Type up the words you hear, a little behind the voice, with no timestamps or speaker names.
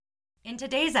In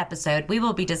today's episode, we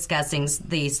will be discussing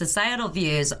the societal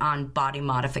views on body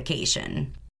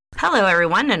modification. Hello,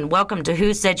 everyone, and welcome to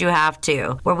Who Said You Have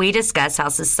To, where we discuss how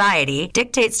society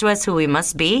dictates to us who we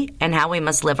must be and how we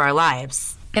must live our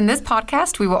lives. In this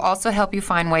podcast, we will also help you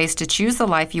find ways to choose the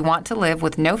life you want to live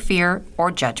with no fear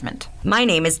or judgment. My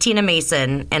name is Tina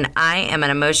Mason, and I am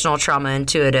an emotional trauma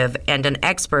intuitive and an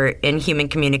expert in human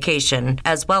communication,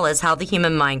 as well as how the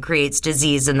human mind creates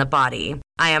disease in the body.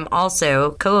 I am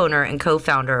also co-owner and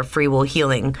co-founder of Free Will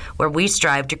Healing, where we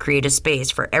strive to create a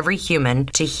space for every human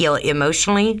to heal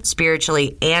emotionally,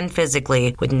 spiritually, and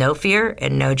physically with no fear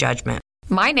and no judgment.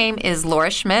 My name is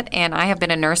Laura Schmidt, and I have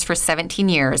been a nurse for 17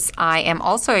 years. I am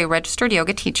also a registered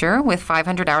yoga teacher with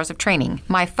 500 hours of training.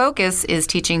 My focus is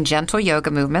teaching gentle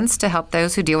yoga movements to help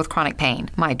those who deal with chronic pain.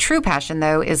 My true passion,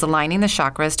 though, is aligning the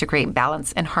chakras to create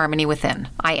balance and harmony within.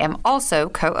 I am also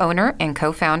co-owner and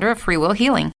co-founder of Free Will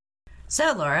Healing.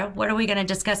 So, Laura, what are we going to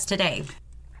discuss today?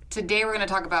 Today we're going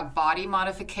to talk about body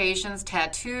modifications,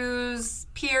 tattoos,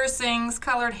 piercings,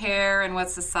 colored hair, and what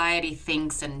society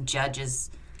thinks and judges.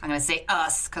 I'm going to say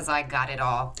us, because I got it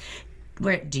all.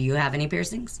 Do you have any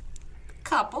piercings?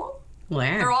 Couple.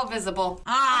 Where? They're all visible.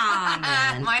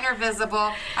 Man. Mine are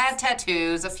visible. I have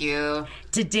tattoos, a few.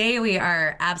 Today we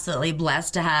are absolutely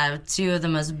blessed to have two of the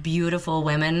most beautiful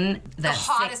women. The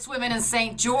hottest women in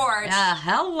St. George.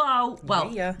 Hello.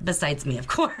 Well, besides me, of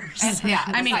course.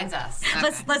 Besides us.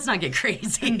 Okay. Let's not get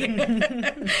crazy.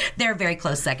 They're a very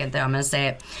close second, though, I'm going to say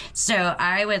it. So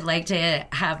I would like to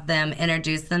have them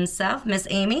introduce themselves. Miss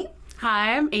Amy.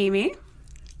 Hi, I'm Amy.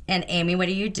 And Amy, what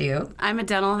do you do? I'm a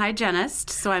dental hygienist,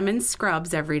 so I'm in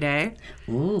scrubs every day.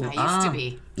 Ooh, I used to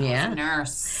be. Yeah. I was a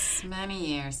nurse many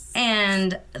years.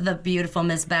 And the beautiful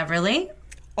Miss Beverly.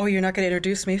 Oh, you're not going to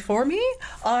introduce me for me?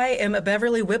 I am a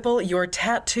Beverly Whipple, your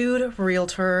tattooed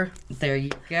realtor. There you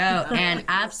go. And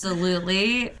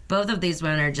absolutely, both of these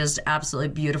women are just absolutely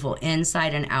beautiful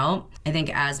inside and out. I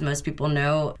think, as most people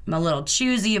know, I'm a little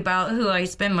choosy about who I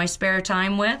spend my spare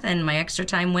time with and my extra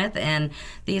time with. And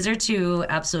these are two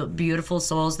absolute beautiful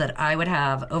souls that I would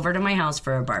have over to my house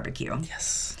for a barbecue.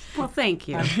 Yes. Well, thank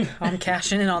you. I'm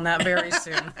cashing in on that very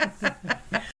soon.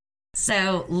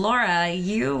 So, Laura,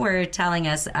 you were telling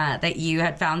us that you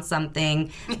had found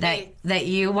something that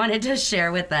you wanted to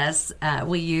share with us.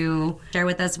 Will you share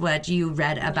with us what you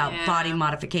read about body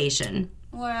modification?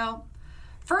 Well,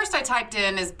 first I typed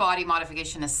in, is body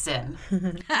modification a sin?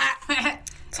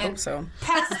 Let's hope so.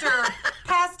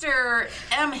 Pastor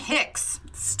M. Hicks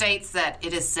states that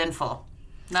it is sinful,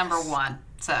 number one.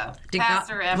 So,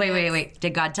 Pastor M. Wait.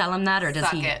 Did God tell him that, or does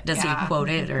he quote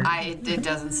it? Or it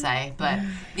doesn't say. But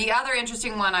the other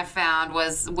interesting one I found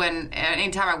was when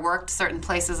anytime I worked certain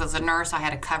places as a nurse, I had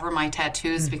to cover my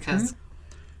tattoos because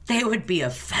they would be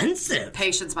offensive.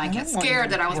 Patients might get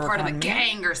scared that I was part of a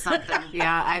gang or something.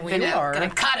 Yeah, I've been gonna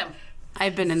cut him.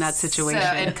 I've been in that situation. So,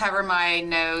 and cover my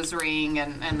nose ring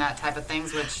and that type of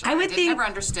things, which I never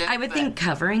understood. I would think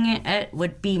covering it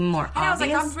would be more obvious. I was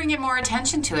like, I'm bringing more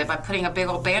attention to it by putting a big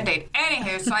old Band-Aid.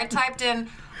 Anywho, so I typed in,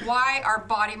 why are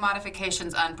body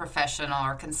modifications unprofessional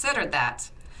or considered that?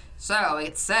 So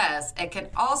it says, it can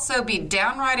also be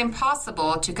downright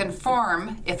impossible to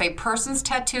conform if a person's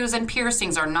tattoos and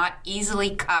piercings are not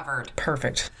easily covered.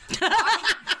 Perfect.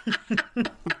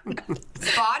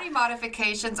 Body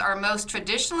modifications are most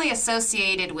traditionally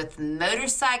associated with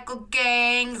motorcycle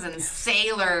gangs and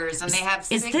sailors, and they have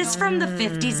Is this from the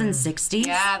 50s and 60s?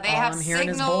 Yeah, they have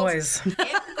signaled boys.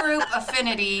 in-group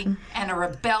affinity and a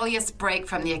rebellious break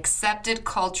from the accepted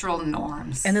cultural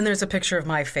norms. And then there's a picture of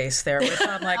my face there, which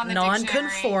I'm like,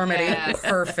 non-conformity, yes.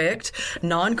 Perfect.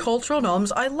 Non-cultural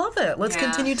norms, I love it. Let's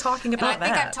continue talking about that.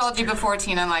 I think I've told you before,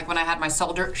 Tina, like when I had my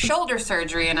shoulder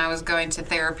surgery and I was going to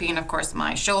therapy, and of course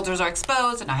my shoulders are exposed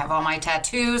and I have all my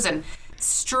tattoos, and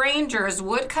strangers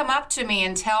would come up to me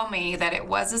and tell me that it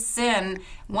was a sin.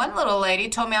 One little lady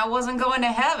told me I wasn't going to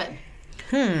heaven.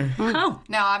 Oh.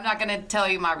 Now, I'm not going to tell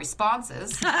you my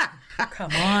responses.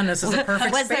 Come on, this is a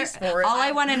perfect space for it. All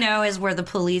I want to know is where the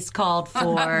police called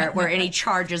for, were any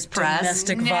charges pressed?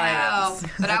 Domestic violence.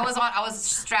 But I was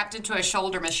strapped into a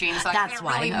shoulder machine, so I couldn't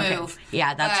really move.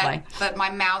 Yeah, that's why. But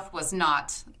my mouth was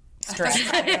not strapped.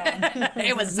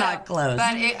 It was not closed.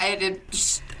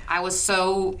 But I was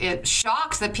so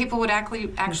shocked that people would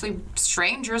actually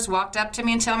strangers walked up to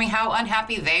me and tell me how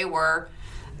unhappy they were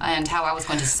and how I was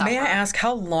going to suffer. May I ask,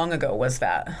 how long ago was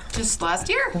that? Just last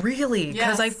year. Really?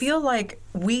 Because I feel like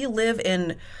we live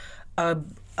in a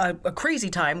a crazy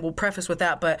time. We'll preface with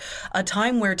that, but a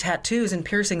time where tattoos and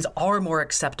piercings are more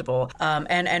acceptable.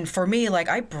 And for me, like,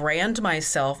 I brand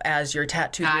myself as your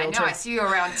tattoo realtor. I know. I see you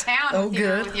around town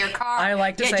with your car. I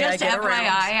like to say I just get FYI,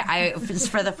 around. I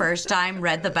for the first time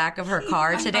read the back of her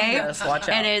car today, Yes, watch out.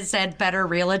 and it said "better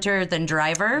realtor than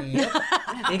driver." Yep.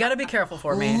 You got to be careful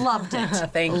for me. Loved it.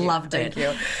 Thank you. Loved it. Thank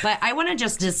you. But I want to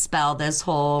just dispel this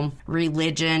whole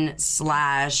religion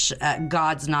 /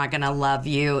 God's not going to love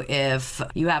you if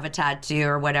you have a tattoo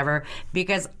or whatever,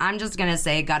 because I'm just going to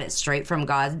say got it straight from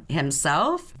God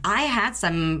himself. I had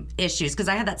some issues because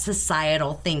I had that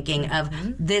societal thinking of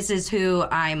this is who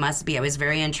I must be. I was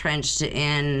very entrenched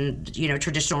in,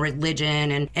 traditional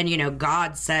religion and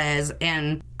God says,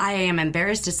 and I am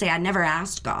embarrassed to say I never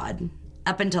asked God.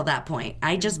 Up until that point,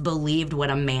 I just believed what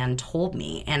a man told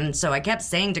me. And so I kept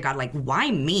saying to God, like,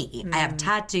 why me? I have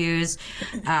tattoos.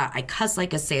 I cuss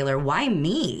like a sailor. Why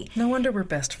me? No wonder we're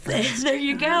best friends. There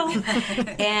you go.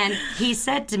 And he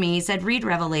said to me, read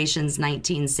Revelations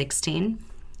 19:16.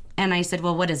 And I said,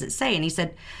 well, what does it say? And he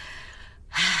said,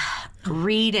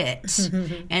 read it.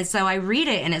 And so I read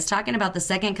it, and it's talking about the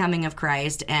second coming of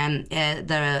Christ. And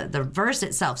the verse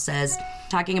itself says,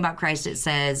 talking about Christ, it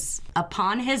says,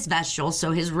 upon his vesture,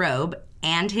 so his robe,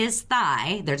 and his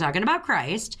thigh, they're talking about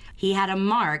Christ, he had a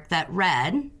mark that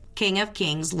read, King of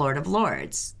Kings, Lord of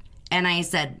Lords. And I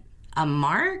said, a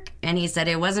mark? And he said,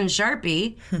 it wasn't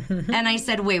Sharpie. And I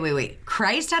said, wait,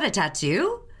 Christ had a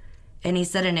tattoo? And he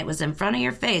said, and it was in front of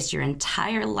your face your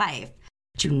entire life.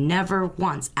 But you never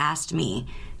once asked me.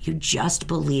 You just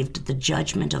believed the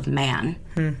judgment of man.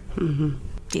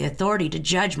 The authority to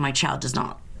judge, my child, does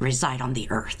not reside on the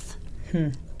earth.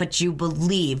 But you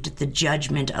believed the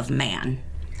judgment of man.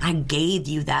 I gave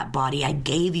you that body. I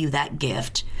gave you that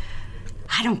gift.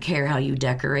 I don't care how you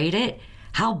decorate it.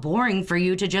 How boring for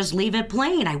you to just leave it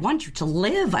plain. I want you to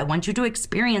live. I want you to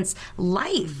experience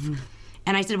life.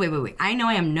 And I said, wait. I know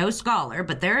I am no scholar,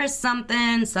 but there is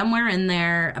something somewhere in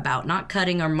there about not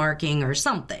cutting or marking or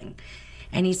something.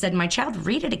 And he said, my child,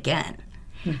 read it again.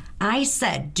 I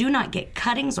said, do not get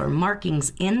cuttings or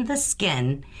markings in the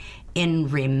skin in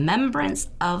remembrance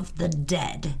of the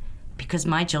dead, because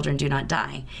my children do not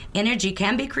die. Energy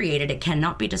can be created. It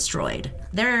cannot be destroyed.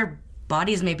 Their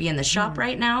bodies may be in the shop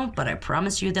right now, but I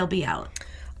promise you they'll be out.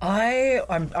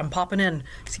 I'm popping in.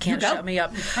 You can't shut me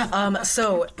up.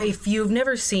 So if you've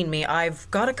never seen me, I've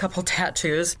got a couple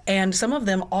tattoos, and some of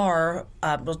them are,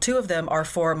 two of them are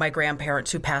for my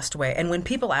grandparents who passed away. And when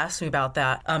people ask me about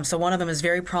that, so one of them is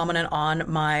very prominent on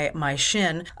my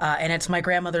shin, and it's my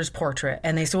grandmother's portrait.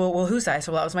 And they say, well, who's that? I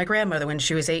said, well, that was my grandmother when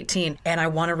she was 18. And I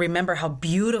want to remember how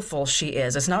beautiful she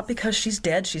is. It's not because she's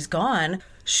dead, she's gone.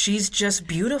 She's just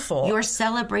beautiful. You're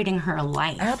celebrating her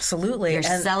life. Absolutely. You're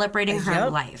celebrating her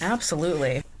life.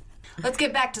 Absolutely. Let's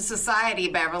get back to society,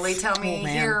 Beverly. Tell me,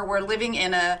 here we're living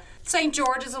in St.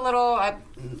 George is a little, I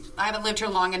haven't lived here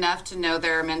long enough to know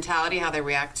their mentality, how they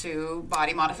react to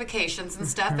body modifications and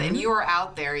stuff. And you are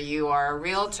out there, you are a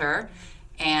realtor,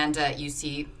 and you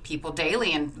see people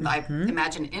daily, and I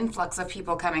imagine an influx of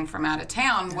people coming from out of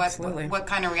town. What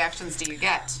kind of reactions do you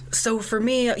get? So for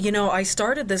me, I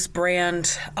started this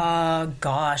brand,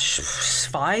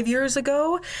 5 years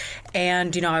ago,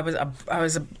 and I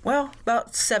was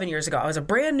about 7 years ago. I was a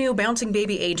brand new bouncing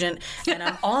baby agent, and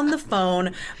I'm on the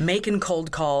phone making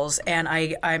cold calls, and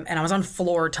I was on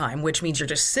floor time, which means you're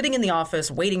just sitting in the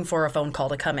office waiting for a phone call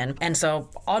to come in. And so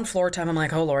on floor time, I'm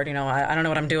like, oh Lord, I don't know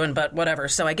what I'm doing, but whatever.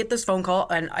 So I get this phone call,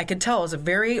 and I could tell it was a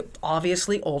very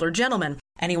obviously older gentleman.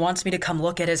 And he wants me to come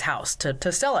look at his house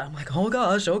to Stella. I'm like, oh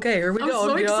gosh, okay, here we go. I'm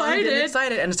so excited. I'm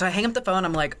excited. And so I hang up the phone.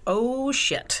 I'm like, oh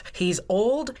shit, he's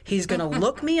old. He's gonna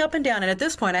look me up and down. And at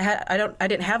this point, I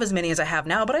didn't have as many as I have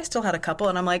now, but I still had a couple.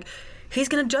 And I'm like, he's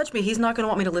going to judge me. He's not going to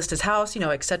want me to list his house,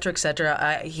 et cetera, et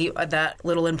cetera. That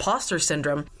little imposter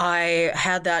syndrome. I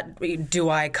had that. Do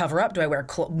I cover up? Do I wear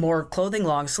more clothing,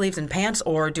 long sleeves and pants,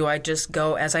 or do I just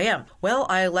go as I am? Well,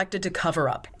 I elected to cover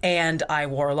up. And I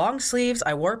wore long sleeves,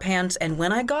 I wore pants, and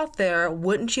when I got there,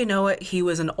 wouldn't you know it, he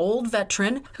was an old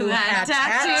veteran who had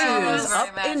tattoos up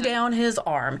and down his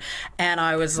arm. And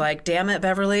I was like, damn it,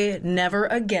 Beverly, never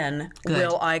again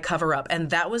will I cover up. And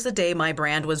that was the day my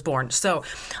brand was born. So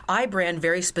I brand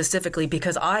very specifically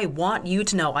because I want you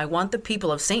to know, I want the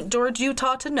people of St. George,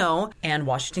 Utah to know, and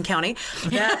Washington County,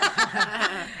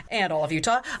 that, and all of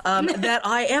Utah, that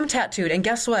I am tattooed. And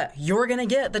guess what? You're going to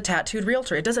get the tattooed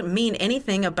realtor. It doesn't mean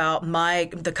anything about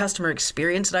the customer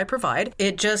experience that I provide.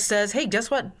 It just says, hey, guess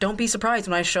what? Don't be surprised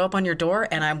when I show up on your door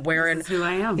and I'm wearing... This is who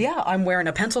I am. Yeah, I'm wearing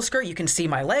a pencil skirt. You can see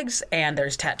my legs, and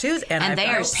there's tattoos. And they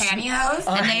are pantyhose?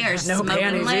 And they are no smoking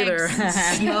panties legs. either.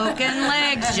 Smoking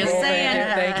legs, just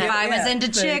saying. Thank you. I was into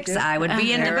chicks, I would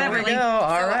be into Beverly.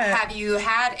 All right. Have you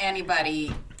had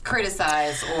anybody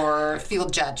criticize or feel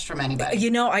judged from anybody?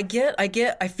 You know,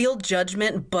 I feel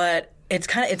judgment, but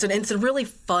it's a really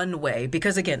fun way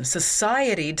because, again,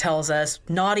 society tells us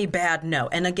naughty, bad, no.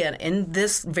 And again, in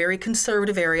this very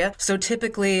conservative area, so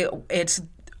typically it's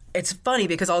funny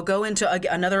because I'll go into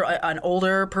an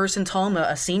older person's home,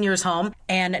 a senior's home,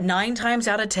 and 9 times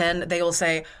out of 10, they will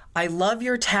say, I love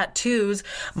your tattoos.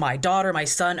 My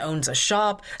son owns a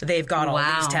shop. They've got all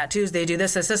these tattoos. They do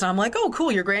this. And I'm like, oh, cool.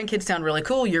 Your grandkids sound really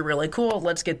cool. You're really cool.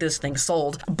 Let's get this thing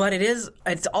sold. But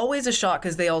it's always a shock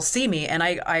because they all see me. And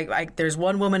I there's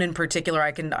one woman in particular,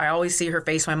 I always see her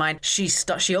face in my mind. She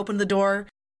opened the door,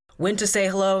 went to say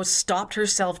hello, stopped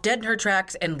herself dead in her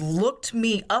tracks, and looked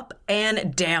me up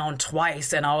and down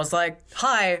twice. And I was like,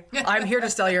 hi, I'm here to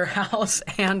sell your house.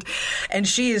 And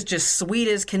she is just sweet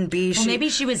as can be. Well, maybe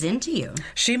she was into you.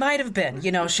 She might have been.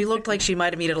 You know, she looked like she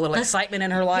might have needed a little excitement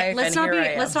in her life. Let's not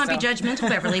be judgmental,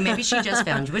 Beverly. Maybe she just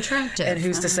found you attractive. And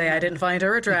who's to say I didn't find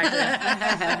her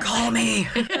attractive? Call me.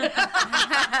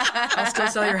 I'll still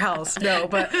sell your house. No,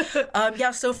 but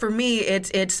so for me,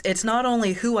 it's not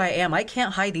only who I am. I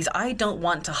can't hide these. I don't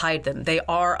want to hide them. They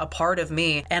are a part of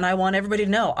me, and I want everybody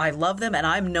to know I love them, and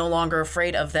I'm no longer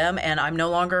afraid of them, and I'm no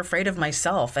longer afraid of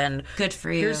myself. And good for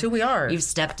you. Here's who we are. You've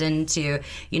stepped into,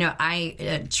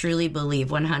 I truly believe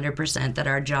 100% that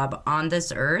our job on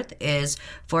this earth is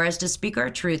for us to speak our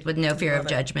truth with no fear of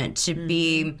judgment, to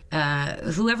be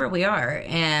whoever we are.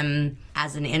 And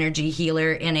as an energy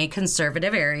healer in a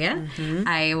conservative area,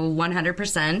 I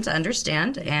 100%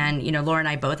 understand. And, Laura and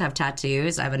I both have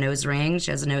tattoos. I have a nose ring.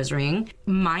 She has a nose ring.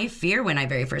 My fear when I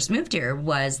very first moved here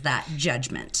was that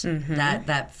judgment,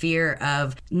 that fear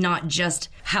of not just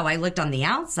how I looked on the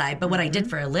outside, but what I did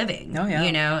for a living,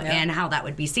 and how that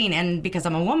would be seen. And because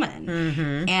I'm a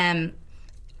woman. And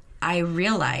I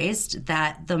realized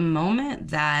that the moment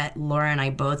that Laura and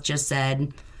I both just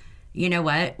said, you know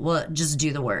what? Well, just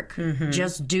do the work.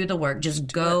 Just do the work.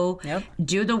 Just go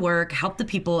do the work. Help the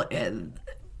people.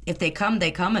 If they come,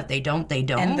 they come. If they don't, they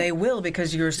don't. And they will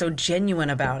because you're so genuine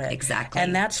about it. Exactly.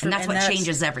 And that's what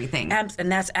changes everything.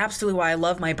 And that's absolutely why I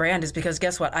love my brand is because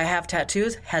guess what? I have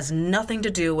tattoos has nothing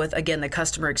to do with, again, the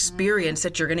customer experience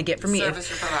that you're going to get from me. Service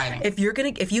you're providing.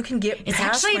 If you can get it's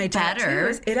past actually my better.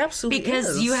 Tattoos, it absolutely because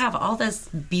is. you have all this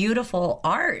beautiful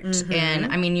art, and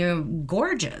I mean you're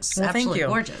gorgeous. Well, absolutely thank you.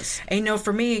 Gorgeous. And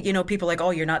for me, people are like,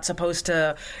 oh, you're not supposed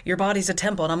to. Your body's a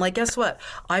temple, and I'm like, guess what?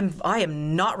 I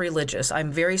am not religious.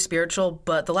 I'm very spiritual.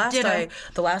 But the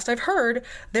last I've heard,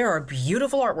 there are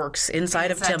beautiful artworks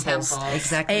inside of temples.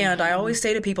 Exactly. And I always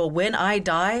say to people, when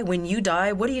you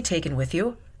die, what are you taking with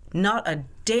you? Not a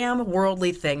damn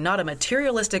worldly thing, not a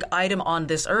materialistic item on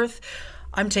this earth.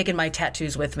 I'm taking my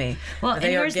tattoos with me. Well, they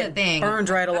and here's the thing. Burned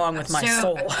right along with my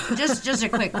soul. just a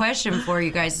quick question for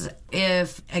you guys.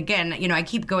 If, again, I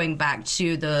keep going back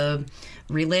to the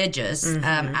religious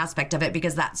aspect of it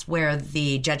because that's where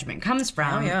the judgment comes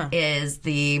from, is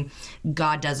the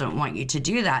God doesn't want you to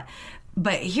do that.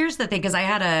 But here's the thing, because I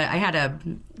had a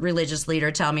religious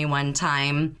leader tell me one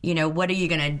time, what are you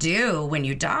going to do when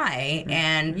you die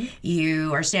and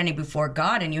you are standing before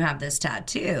God and you have this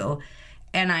tattoo?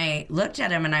 And I looked at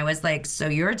him and I was like, so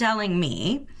you're telling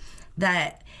me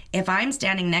that if I'm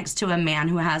standing next to a man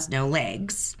who has no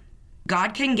legs,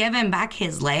 God can give him back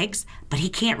his legs, but he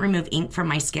can't remove ink from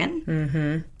my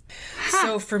skin?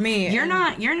 So for me, you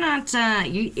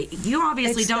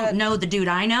obviously don't know the dude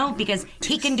I know because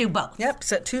he can do both. Yep,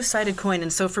 it's a two-sided coin.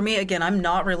 And so for me, again, I'm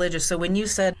not religious. So when you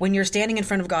said, when you're standing in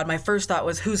front of God, my first thought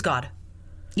was, who's God?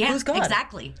 Yeah, who's God?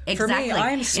 Exactly. For me,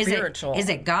 I'm spiritual. Is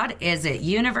it God? Is it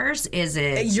universe? Is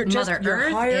it your Mother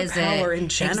higher Earth? power in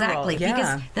general? Exactly. Yeah.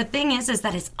 Because the thing is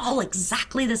that it's all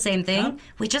exactly the same thing. Yep.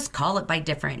 We just call it by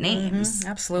different names.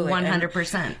 Absolutely.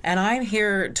 100%. And I'm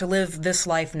here to live this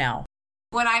life now.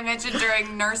 When I mentioned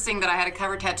during nursing that I had to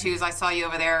cover tattoos, I saw you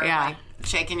over there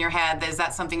shaking your head. Is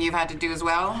that something you've had to do as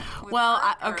well? Well,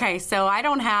 okay, so I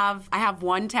have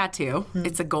one tattoo.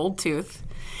 It's a gold tooth.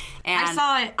 And I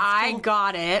saw it. I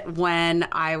got it when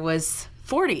I was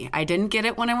 40. I didn't get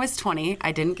it when I was 20.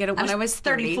 I didn't get it when I was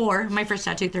 30. 34. My first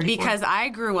tattoo, 34. Because I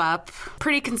grew up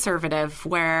pretty conservative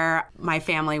where my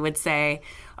family would say,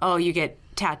 oh, you get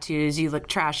tattoos, you look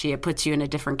trashy, it puts you in a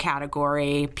different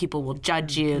category, people will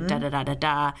judge you,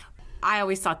 da-da-da-da-da. I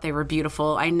always thought they were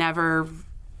beautiful. I never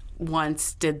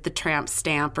once did the tramp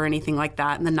stamp or anything like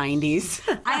that in the 90s.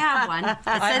 I have one.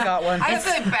 I've got one. I was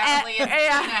like, Beverly and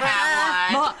Tina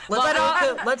have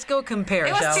one. Let's go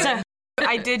compare, shall we? I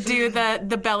I did do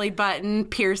the belly button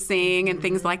piercing and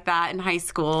things like that in high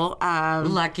school.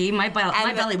 Lucky. My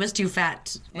belly was too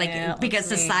fat, because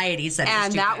society said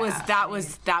it was too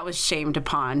fat. That was shamed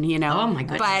upon, you know. Oh my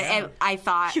goodness. But I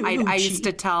thought I used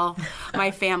to tell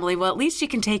my family, well, at least you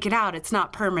can take it out. It's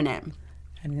not permanent.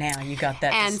 And now you got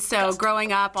that. And so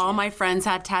growing up, all my friends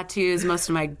had tattoos. Most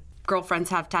of my girlfriends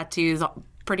have tattoos.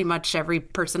 Pretty much every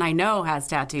person I know has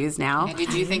tattoos now. And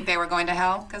did you think they were going to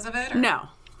hell because of it? Or?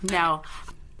 No.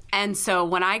 And so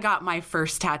when I got my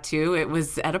first tattoo, it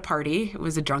was at a party. It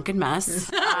was a drunken mess.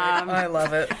 I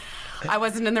love it. I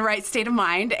wasn't in the right state of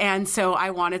mind, and so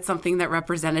I wanted something that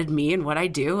represented me and what I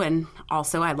do. And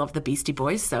also, I love the Beastie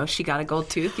Boys, so she got a gold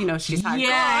tooth. You know, she's hardcore.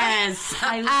 Yes,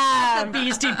 I love the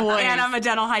Beastie Boys. And I'm a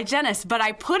dental hygienist, but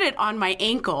I put it on my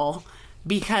ankle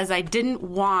because I didn't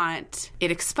want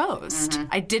it exposed.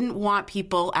 I didn't want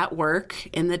people at work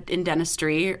in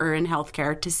dentistry or in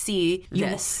healthcare to see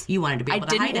this. You wanted to be able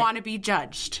to hide it. I didn't want to be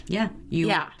judged. Yeah.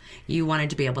 You wanted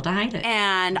to be able to hide it.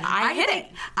 And I hid it.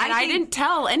 And I didn't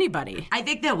tell anybody. I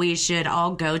think that we should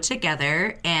all go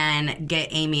together and get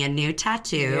Amy a new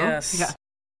tattoo. Yes. Yeah.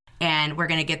 And we're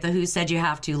going to get the Who Said You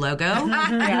Have To logo.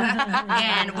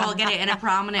 And we'll get it in a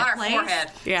prominent On our place.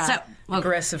 forehead. Yeah. So,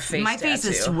 Aggressive face my face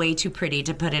is tattoo. way too pretty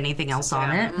to put anything else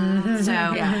on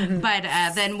it. But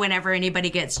then whenever anybody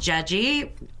gets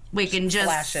judgy, we can just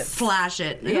flash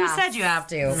it. Who said you have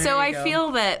to? So I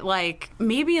feel that, like,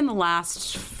 maybe in the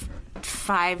last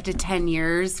 5 to 10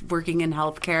 years working in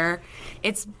healthcare,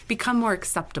 it's become more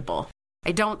acceptable.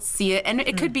 I don't see it. And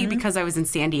it could be because I was in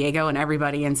San Diego and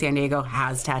everybody in San Diego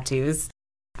has tattoos.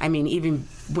 I mean, even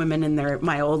women in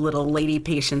my old little lady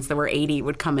patients that were 80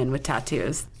 would come in with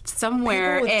tattoos.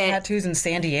 Somewhere People with tattoos in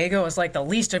San Diego is like the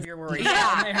least of your worries.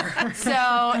 Yeah.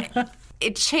 So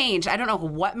it changed. I don't know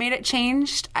what made it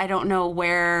changed. I don't know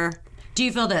where. Do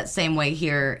you feel that same way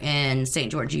here in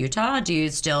St. George, Utah? Do you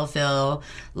still feel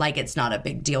like it's not a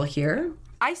big deal here?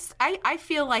 I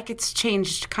feel like it's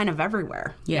changed kind of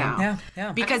everywhere. Yeah.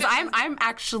 Yeah. Because I'm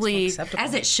actually,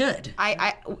 As it should.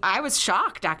 I was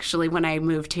shocked actually when I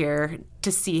moved here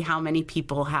to see how many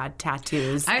people had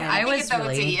tattoos. I was think it's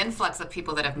really the influx of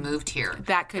people that have moved here.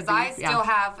 That could be, Because I still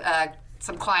have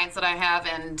some clients that I have,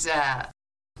 and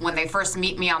when they first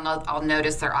meet me, I'll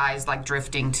notice their eyes like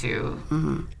drifting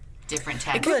to different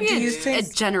tattoos. It could be Do you a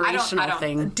think- generational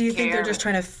thing. Do you think they're just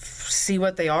trying to see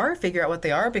what they are, figure out what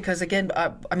they are? Because again,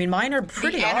 I mean, mine are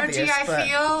pretty The energy obvious. I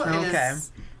feel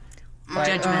is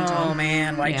judgmental. Oh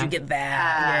man, why'd you get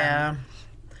that?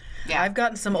 Yeah. I've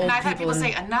gotten some old And I've had people. people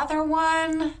say, another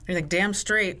one? You're like, damn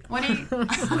straight. What do you...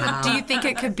 Do you think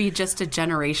it could be just a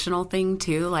generational thing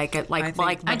too, like think the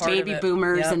part of baby it.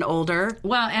 boomers Yep. and older?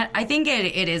 Well, I think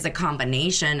it is a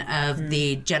combination of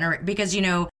the because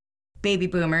baby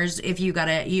boomers, if you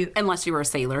Unless you were a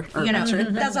sailor, or that's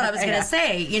what I was gonna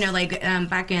say. Like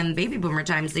back in baby boomer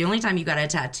times, the only time you got a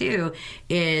tattoo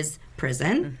is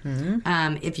prison.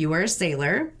 If you were a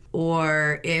sailor,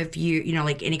 or if you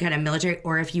like any kind of military,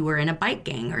 or if you were in a bike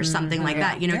gang or something like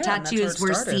that. Tattoos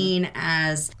were seen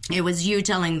as, it was you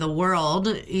telling the world,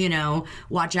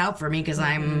 watch out for me because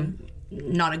I'm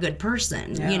not a good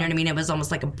person. You know what I mean? It was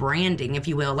almost like a branding, if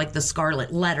you will, like the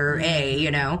scarlet letter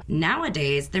A,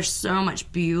 Nowadays, there's so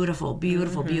much beautiful,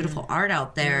 beautiful, beautiful art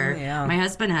out there. My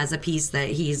husband has a piece that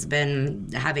he's been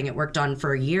having it worked on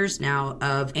for years now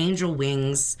of angel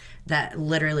wings that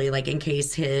literally like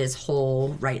encase his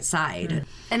whole right side.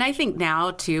 And I think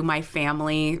now too, my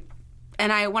family,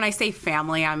 and when I say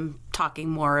family, I'm talking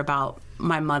more about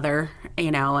my mother,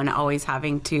 and always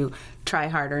having to try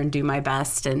harder and do my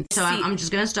best. And so I'm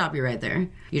just going to stop you right there.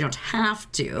 You don't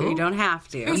have to. You don't have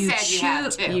to. Who said you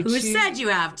have to? Who said you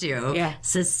have to? Yeah.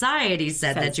 Society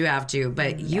said that you have to,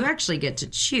 but you actually get to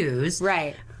choose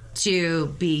to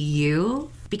be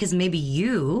you, because maybe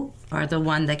you are the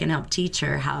one that can help teach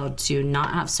her how to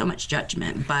not have so much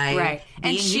judgment by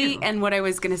being you. And what I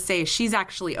was going to say, she's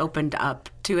actually opened up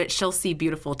to it. She'll see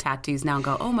beautiful tattoos now and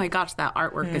go, oh my gosh, that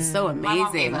artwork is so amazing. My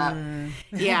mom gave up.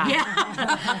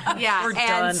 Yeah. We're and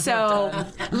done. so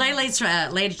Lele, she's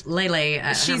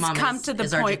her mom come is, to the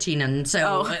is point. Argentinian,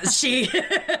 so she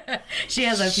she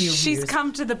has a few She's views.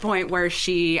 come to the point where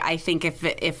I think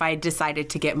if I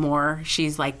decided to get more,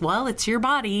 she's like, well, it's your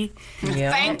body.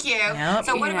 Thank you. Yep.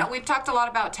 So what about, we've talked a lot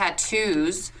about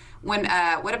tattoos. What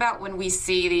about when we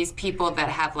see these people that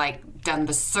have done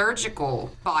the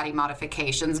surgical body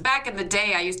modifications? Back in the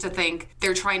day, I used to think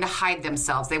they're trying to hide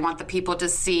themselves. They want the people to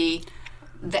see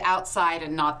the outside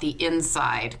and not the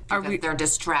inside because they're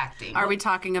distracting. Are we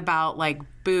talking about like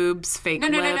boobs, fake no,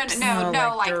 lips? No,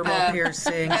 like like dermal the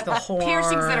piercings, the horns,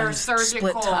 piercings that are surgical,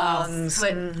 split tongues.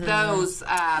 those.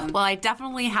 Well, I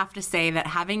definitely have to say that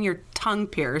having your tongue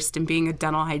pierced and being a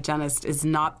dental hygienist is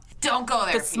not Don't go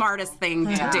there. the smartest thing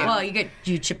to do. Well,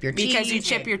 you chip your teeth. Because you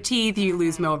chip your teeth, you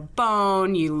lose more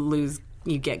bone, you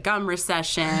get gum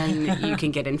recession, you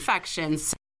can get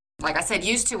infections. Like I said,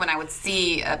 used to when I would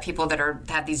see people that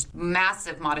had these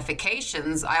massive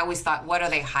modifications, I always thought, what are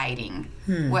they hiding?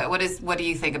 What do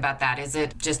you think about that? Is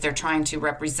it just they're trying to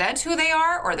represent who they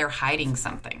are, or they're hiding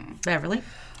something? Beverly?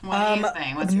 What do you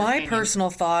think? What's your My opinion? personal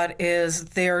thought is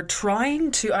they're trying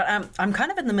to. I'm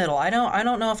kind of in the middle. I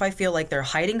don't know if I feel like they're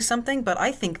hiding something, but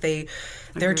I think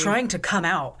they're trying to come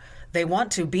out. They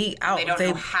want to be out. They don't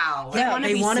know how. Yeah, wanna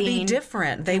they be want to be seen.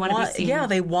 different. They wanna be seen. Yeah,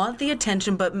 they want the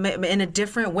attention, but in a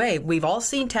different way. We've all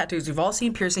seen tattoos. We've all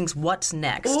seen piercings. What's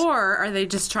next? Or are they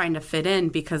just trying to fit in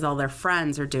because all their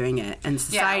friends are doing it and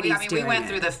society's doing it? we went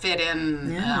through the fit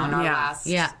in on our last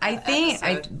I think,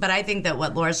 episode. I think that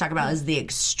what Laura's talking about is the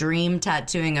extreme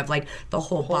tattooing of like the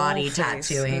whole body face.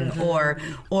 tattooing, or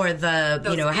the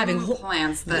Those having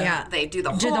implants that they do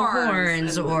the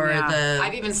horns, and- or the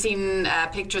I've even seen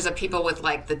pictures of people with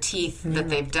like the teeth that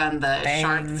they've done the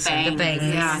sharp Fangs. fangs. The fangs.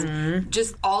 Yeah.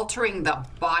 Just altering the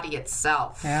body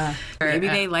itself. Yeah. Maybe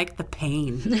they like the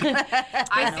pain.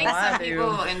 I think I some do.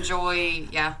 people enjoy,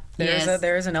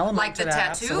 There's an element like to the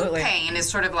that. tattoo Absolutely. pain is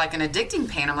sort of like an addicting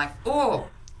pain. I'm like, oh,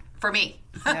 for me.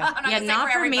 I'm not yeah, gonna say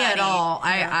not for me at everybody. all.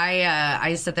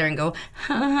 I sit there and go,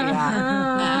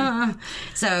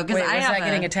 so because Wait, I was have that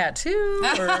getting a tattoo?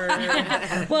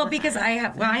 Or? well, because I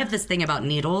have this thing about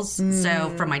needles, so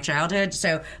from my childhood.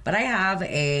 But I have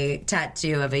a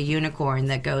tattoo of a unicorn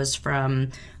that goes from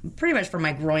pretty much from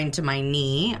my groin to my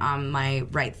knee on my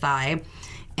right thigh.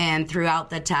 And throughout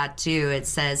the tattoo, it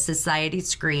says, "Society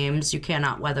screams, you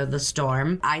cannot weather the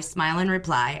storm. I smile and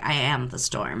reply, I am the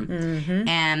storm."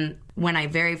 And when I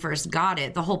very first got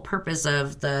it, the whole purpose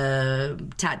of the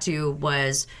tattoo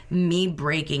was me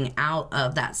breaking out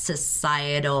of that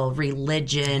societal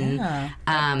religion box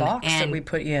that and we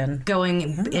put you in. going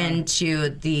into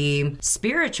the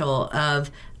spiritual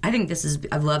of, I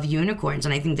love unicorns,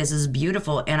 and I think this is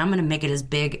beautiful, and I'm going to make it as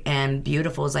big and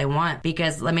beautiful as I want.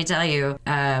 Because let me tell you,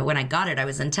 when I got it, I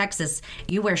was in Texas.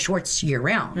 You wear shorts year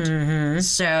round.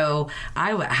 So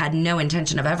I had no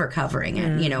intention of ever covering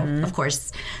it. You know, of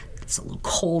course, it's a little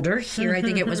colder here. I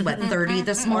think it was 30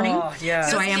 this morning. Oh, yeah.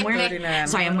 So I am wearing 39.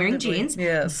 so I am wearing jeans.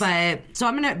 Yes. But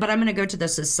I'm gonna go to the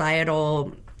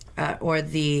societal or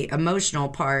the emotional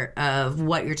part of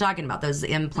what you're talking about, those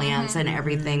implants and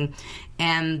everything.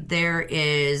 And there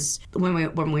is, when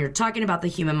we were talking about the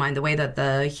human mind, the way that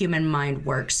the human mind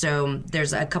works, so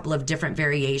there's a couple of different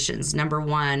variations. Number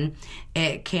one,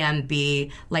 it can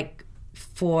be like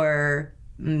for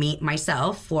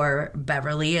myself, for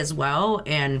Beverly as well,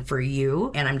 and for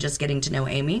you, and I'm just getting to know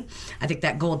Amy. I think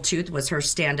that gold tooth was her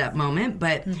stand-up moment,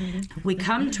 but we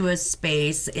come to a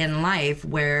space in life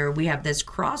where we have this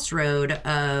crossroad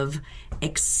of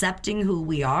accepting who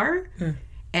we are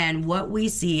and what we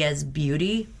see as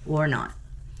beauty or not.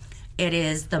 It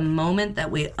is the moment that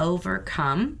we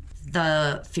overcome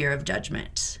the fear of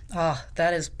judgment. Oh,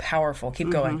 that is powerful.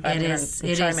 Keep going. It is.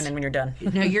 Chime in when you're done.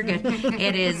 No, you're good.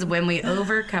 It is when we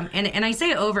overcome, and I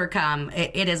say overcome,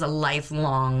 it is a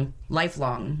lifelong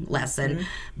lesson,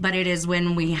 but it is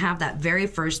when we have that very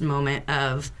first moment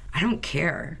of, I don't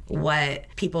care what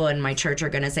people in my church are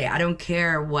going to say. I don't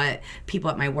care what people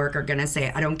at my work are going to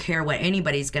say. I don't care what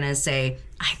anybody's going to say.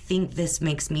 I think this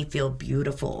makes me feel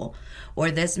beautiful, or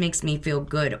this makes me feel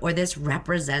good, or this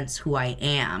represents who I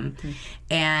am.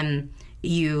 And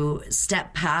you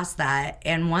step past that,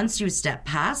 and once you step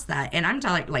past that, and I'm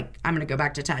telling, like, I'm going to go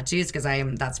back to tattoos because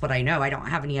that's what I know. I don't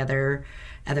have any other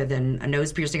than a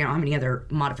nose piercing. I don't have any other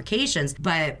modifications,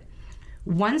 but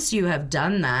once you have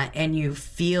done that and you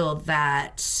feel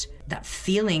that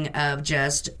feeling of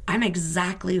just, I'm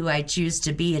exactly who I choose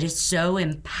to be, it is so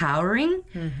empowering.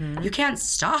 You can't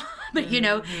stop. You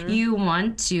know, you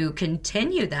want to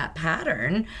continue that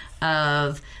pattern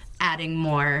of adding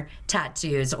more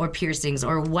tattoos or piercings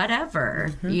or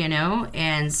whatever, you know?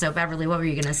 And so, Beverly, what were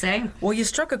you going to say? Well, you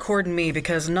struck a chord in me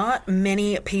because not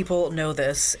many people know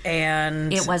this,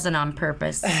 and It wasn't on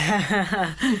purpose.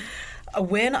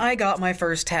 When I got my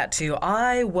first tattoo,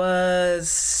 I was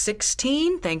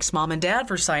 16. Thanks, Mom and Dad,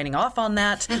 for signing off on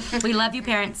that. We love you,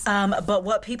 parents. But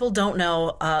what people don't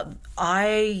know,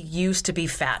 I used to be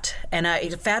fat. And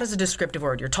fat is a descriptive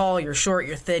word. You're tall, you're short,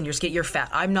 you're thin, you're skinny, you're fat.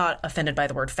 I'm not offended by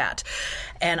the word fat.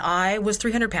 And I was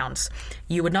 300 pounds.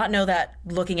 You would not know that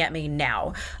looking at me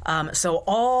now. So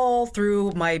all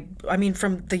through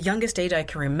from the youngest age I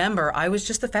can remember, I was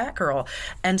just the fat girl.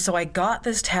 And so I got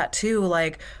this tattoo,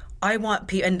 like, I want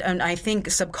people, and I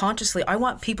think subconsciously, I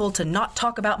want people to not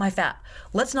talk about my fat.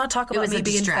 Let's not talk about me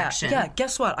being distraction. fat. Yeah,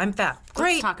 guess what? I'm fat.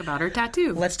 Great. Let's talk about her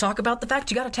tattoo. Let's talk about the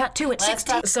fact you got a tattoo at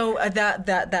 16. So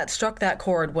that struck that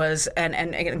chord was,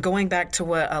 and going back to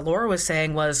what Laura was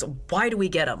saying was, why do we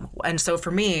get them? And so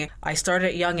for me, I started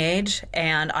at a young age,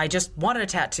 and I just wanted a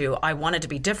tattoo. I wanted to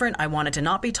be different. I wanted to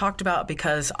not be talked about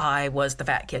because I was the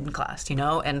fat kid in class, And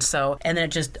then it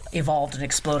just evolved and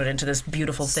exploded into this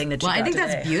beautiful thing that you got I think today.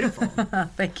 that's beautiful.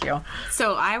 Thank you.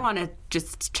 So I want to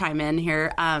just chime in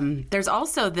here. There's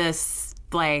also this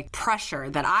pressure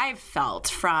that I've felt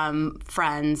from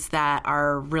friends that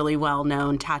are really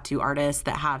well-known tattoo artists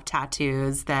that have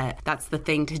tattoos, that's the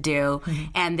thing to do. Mm-hmm.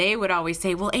 And they would always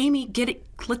say, well, Amy, get it.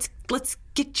 Let's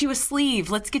get you a sleeve.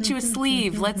 Let's get you a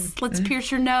sleeve. Let's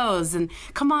pierce your nose. And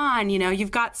come on,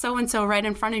 you've got so-and-so right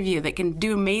in front of you that can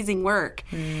do amazing work.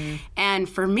 Mm. And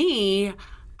for me,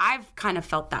 I've kind of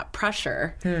felt that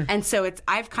pressure. And so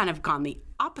I've kind of gone the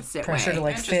opposite pressure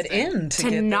way. to fit in.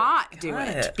 To not do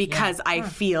it because I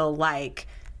feel like,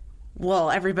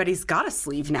 well, everybody's got a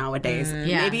sleeve nowadays.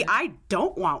 Maybe I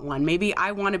don't want one. Maybe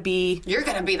I want to be... You're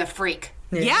going to be the freak.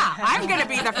 Yeah, I'm going to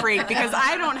be the freak because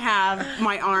I don't have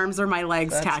my arms or my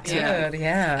legs tattooed. Good,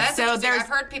 yeah. That's so I've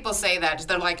heard people say that.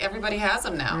 They're like, everybody has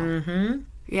them now. Mm-hmm.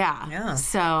 Yeah.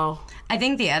 So I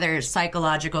think the other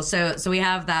psychological, so we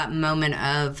have that moment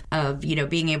of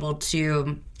being able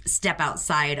to step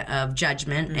outside of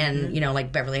judgment. And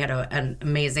like Beverly had an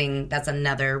amazing, that's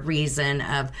another reason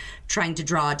of trying to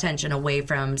draw attention away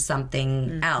from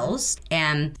something else.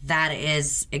 And that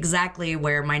is exactly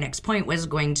where my next point was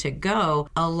going to go.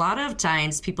 A lot of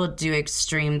times people do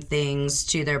extreme things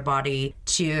to their body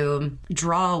to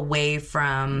draw away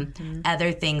from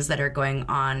other things that are going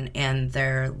on in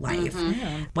their life.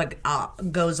 What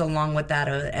goes along with that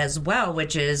as well,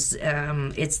 which is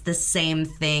it's the same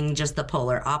thing, just the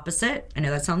polar opposite. I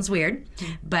know that sounds weird,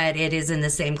 but it is in the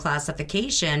same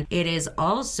classification. It is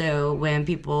also when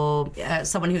people,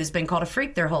 someone who's been called a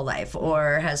freak their whole life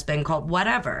or has been called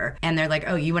whatever, and they're like,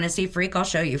 oh, you want to see freak? I'll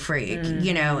show you freak,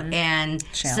 and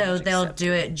so they'll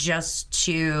do it just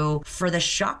for the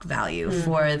shock value,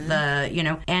 for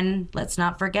the, and let's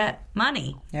not forget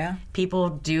money. Yeah. People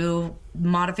do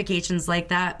modifications like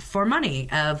that for money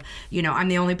of, I'm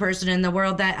the only person in the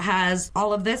world that has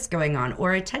all of this going on,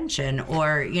 or attention,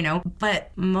 or, but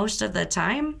most of the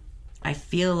time I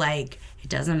feel like it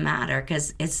doesn't matter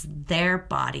because it's their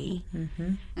body.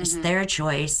 It's their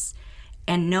choice.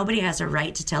 And nobody has a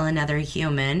right to tell another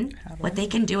human what they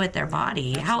can do with their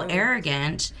body. Absolutely. How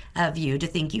arrogant of you to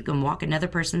think you can walk another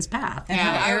person's path.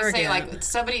 Yeah, I would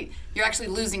say, you're actually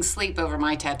losing sleep over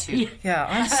my tattoo. Yeah,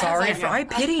 I'm sorry. I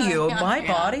pity you. My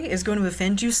body is going to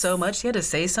offend you so much. You had to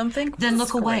say something. Then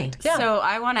look away. Yeah. So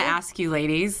I want to ask you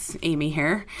ladies, Amy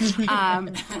here.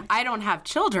 I don't have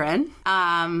children.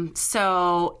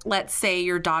 So let's say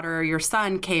your daughter or your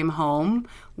son came home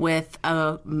with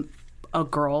a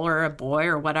girl or a boy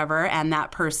or whatever, and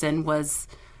that person was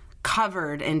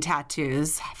covered in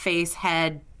tattoos, face,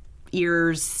 head,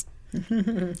 ears,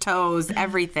 toes,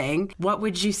 everything. What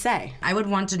would you say? I would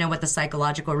want to know what the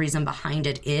psychological reason behind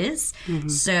it is,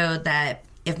 so that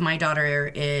if my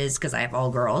daughter is, because I have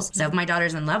all girls, so if my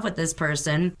daughter's in love with this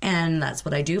person and that's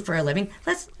what I do for a living,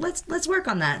 let's work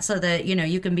on that so that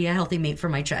you can be a healthy mate for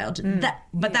my child.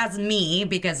 But that's me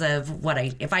because of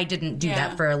if I didn't do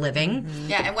that for a living.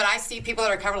 Yeah, and when I see people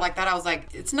that are covered like that, I was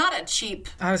like, it's not a cheap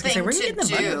thing where are you to getting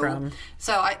the money do. from?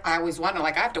 So I always wonder,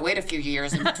 I have to wait a few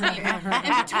years in between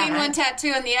one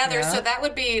tattoo and the other. So that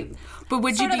would be. But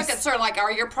would sort you be of a concern?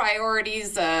 Are your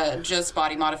priorities just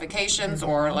body modifications,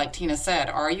 or like Tina said,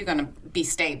 are you going to be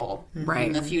stable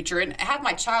in the future? And have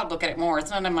my child look at it more.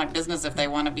 It's none of my business if they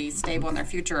want to be stable in their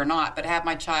future or not. But have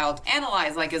my child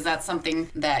analyze, is that something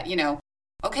that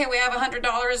okay, we have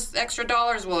 $100 extra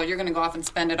dollars. Well, you're going to go off and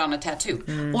spend it on a tattoo,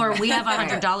 or we have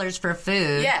 $100 for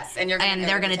food. Yes, and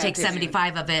they're going to take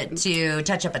 75 of it to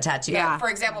touch up a tattoo. Yeah.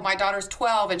 For example, my daughter's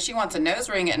 12 and she wants a nose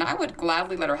ring, and I would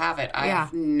gladly let her have it. I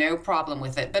have no problem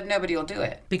with it, but nobody will do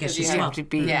it because she's 12. To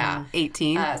be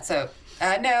 18.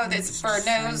 No, this for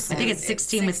nose. I think it's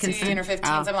 16 with consent or 15,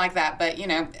 something like that. But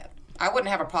I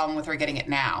wouldn't have a problem with her getting it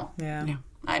now. Yeah.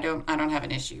 I don't have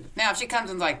an issue. Now, if she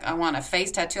comes and like, I want a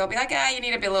face tattoo, I'll be like, you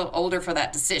need to be a little older for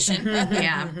that decision.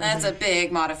 Yeah. That's a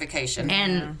big modification.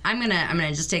 And I'm gonna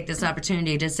just take this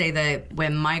opportunity to say that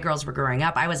when my girls were growing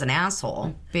up, I was an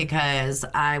asshole because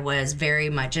I was very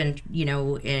much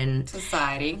in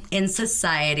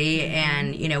society,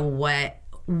 and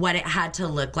what it had to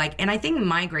look like. And I think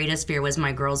my greatest fear was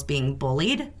my girls being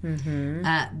bullied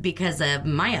because of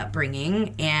my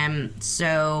upbringing. And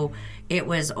so it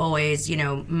was always,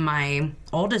 my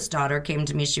oldest daughter came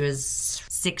to me, she was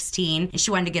 16, and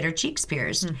she wanted to get her cheeks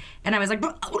pierced. And I was like,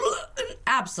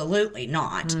 absolutely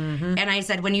not. And I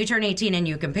said, when you turn 18 and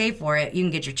you can pay for it, you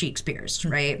can get your cheeks pierced,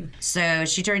 right? So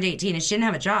she turned 18 and she didn't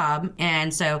have a job.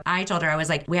 And so I told her, I was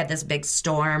like, we had this big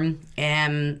storm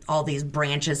and all these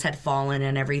branches had fallen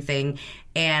and everything.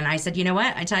 And I said, you know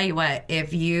what? I tell you what,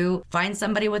 if you find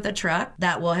somebody with a truck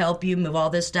that will help you move all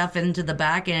this stuff into the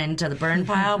back and into the burn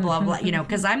pile, blah, blah,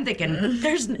 because I'm thinking,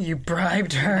 You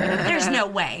bribed her. there's no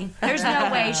way. There's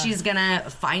no way she's going to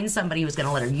find somebody who's going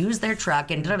to let her use their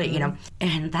truck and,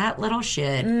 and that little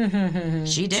shit,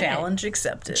 she did Challenge it.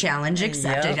 accepted. Challenge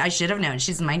accepted. Yep. I should have known.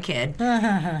 She's my kid.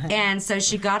 And so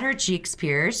she got her cheeks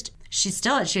pierced. She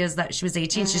was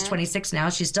 18. She's 26 now.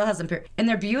 She still has them pierced. And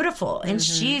they're beautiful. And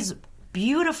she's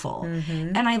beautiful.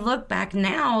 And I look back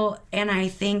now and I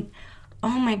think, oh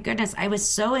my goodness, I was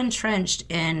so entrenched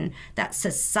in that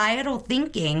societal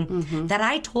thinking that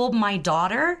I told my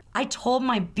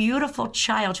beautiful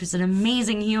child, who's an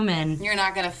amazing human, you're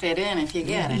not going to fit in if you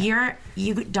get it.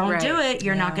 you don't do it.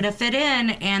 You're not going to fit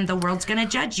in, and the world's going to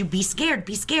judge you. Be scared,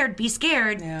 be scared, be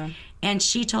scared. Yeah. And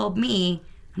she told me,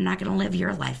 I'm not going to live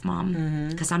your life, Mom,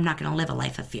 because I'm not going to live a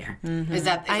life of fear.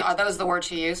 Are those the words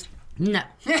she used? No.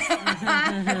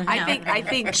 I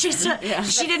think She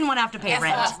didn't want to have to pay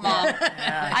rent. Off, Mom.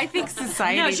 I think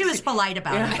society. No, she was polite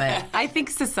about it, but I think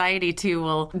society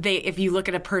too if you look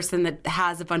at a person that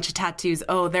has a bunch of tattoos,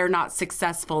 they're not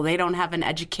successful. They don't have an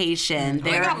education.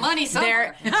 They got money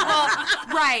somewhere.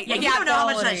 Right. yeah, you don't know how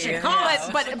much that shit costs.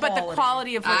 But the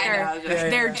quality of what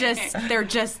they're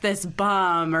just this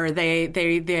bum, or they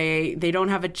don't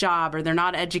have a job, or they're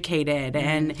not educated,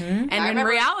 and in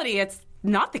reality it's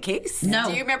not the case. No.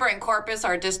 Do you remember in Corpus,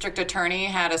 our district attorney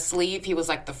had a sleeve? He was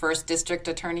like the first district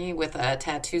attorney with a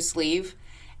tattoo sleeve.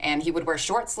 And he would wear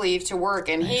short sleeve to work,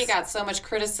 and he got so much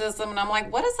criticism. And I'm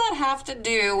like, what does that have to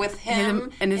do with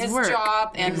him and his work.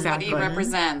 job and Exactly. what he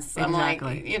represents? I'm like,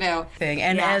 Thing.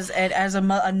 And as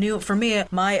a new, for me,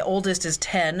 my oldest is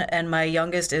 10 and my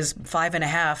youngest is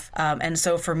 5.5. And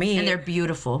so for me, And they're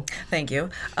beautiful. thank you.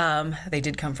 They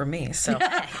did come from me. So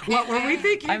What were we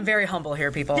thinking? I'm very humble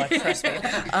here, people. Trust me.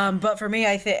 But for me,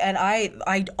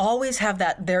 I always have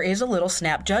that. There is a little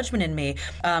snap judgment in me,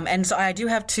 and so I do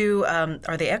have two.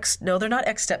 Are they No, they're not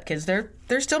ex stepkids.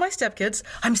 They're still my stepkids.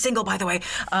 I'm single, by the way.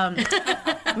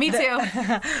 Me too.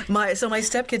 My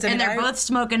stepkids. And they're both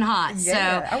smoking hot.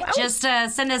 Yeah. So just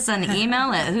send us an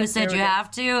email at who said you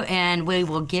have to, and we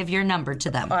will give your number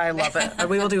to them. I love it.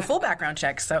 We will do full background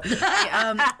checks. So,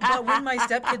 but when my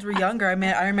stepkids were younger,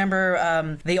 I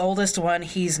remember the oldest one.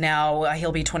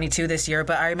 He'll be 22 this year.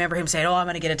 But I remember him saying, I'm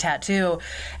going to get a tattoo,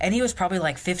 and he was probably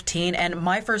like 15. And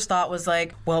my first thought was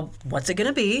like, well, what's it going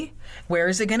to be? Where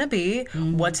is it going to be?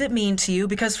 What's it mean to you?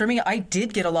 Because for me, I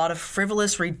did get a lot of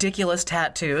frivolous, ridiculous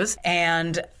tattoos,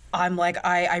 and I'm like,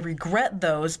 I regret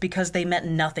those because they meant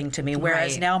nothing to me.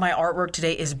 Whereas now my artwork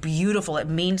today is beautiful. It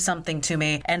means something to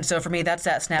me. And so for me, that's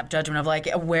that snap judgment of like,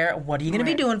 what are you going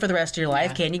to be doing for the rest of your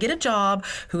life? Can you get a job?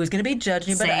 Who's going to be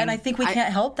judging you? And I think we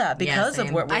can't help that because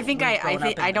of what we're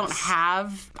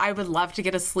I would love to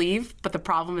get a sleeve, but the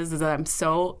problem is that I'm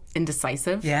so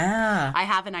indecisive. Yeah. I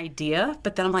have an idea,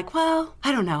 but then I'm like, well,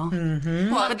 I don't know.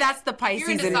 Well, but that's the Pisces you're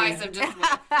in me. indecisive.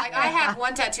 Like I have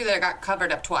one tattoo that got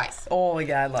covered up twice. Oh,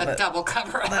 yeah, I love A it. double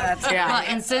cover up. Well,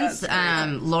 and since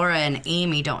Laura and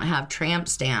Amy don't have tramp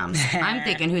stamps, I'm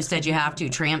thinking who said you have to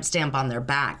tramp stamp on their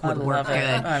back would work love it.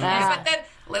 good. But then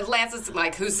Lance is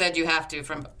like, who said you have to?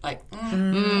 From like,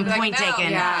 Point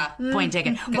taken. Yeah. Point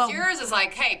taken. Because yours is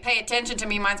like, hey, pay attention to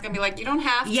me. Mine's going to be like, you don't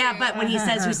have to. Yeah, but when he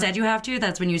says who said you have to,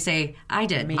 that's when you say, I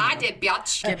did. I did,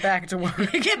 bitch. Get back to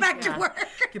work. Get back to work.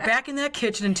 Get back in that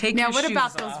kitchen and take Now, your what shoes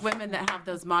about off. those women that have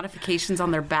those modifications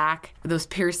on their back, those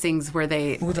piercings where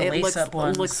the lace-up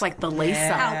ones. looks like the lace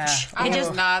up? Ouch. I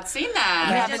have not seen You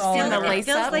that. haven't seen the lace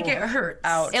It feels up? like it hurts.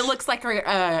 Ouch. It looks like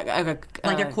a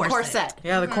Like a corset.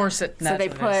 Yeah, the corset. So they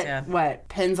that's put what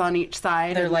pins on each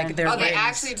side. They're like they're they rings.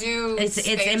 actually do. It's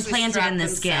implanted in the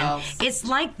themselves. skin. It's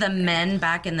like the men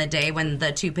back in the day when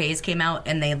the toupees came out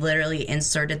and they literally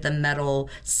inserted the metal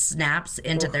snaps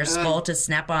into their skull to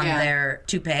snap on their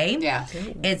toupee. Yeah.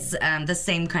 It's the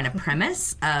same kind of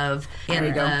premise of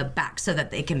in the back so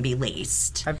that they can be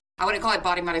laced. I wouldn't call it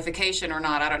body modification or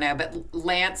not. I don't know. But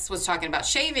Lance was talking about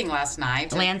shaving last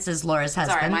night. Lance is Laura's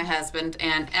husband. Sorry, my husband.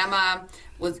 And Emma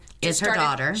is her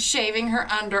daughter. Shaving her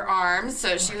underarms.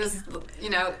 So she was,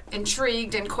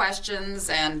 intrigued and questions.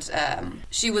 And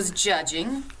she was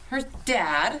judging her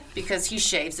dad because he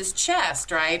shaves his chest,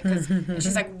 right? And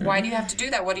she's like, why do you have to do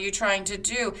that? What are you trying to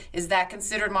do? Is that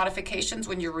considered modifications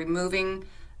when you're removing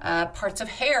parts of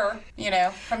hair,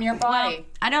 from your body?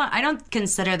 Well, I don't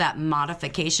consider that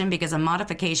modification because a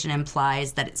modification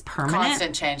implies that it's permanent.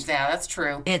 Constant change. Yeah, that's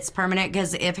true. It's permanent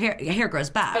because if hair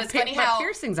grows back. But it's funny how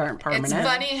piercings aren't permanent. It's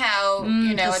funny how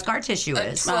the scar tissue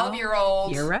is. A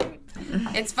 12-year-old. You're right.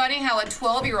 It's funny how a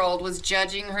 12-year-old was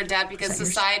judging her dad because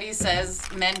society says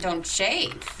men don't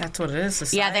shave. That's what it is.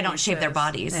 Society yeah, they don't shave their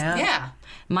bodies. Yeah.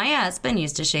 My husband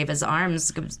used to shave his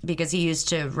arms because he used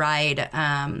to ride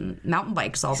mountain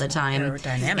bikes all the time.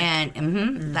 Aerodynamic.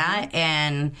 And that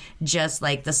and just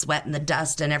like the sweat and the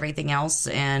dust and everything else.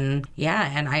 And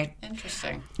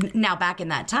Interesting. Now back in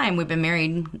that time, we've been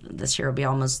married, this year will be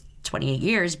almost 28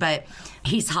 years, but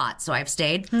he's hot, so I've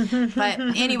stayed. But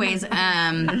anyways,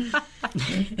 I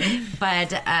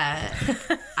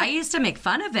used to make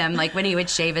fun of him, like when he would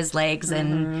shave his legs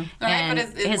and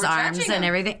his arms and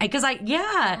everything. Because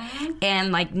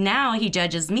and like now he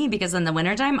judges me because in the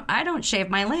wintertime, I don't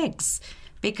shave my legs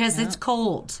because it's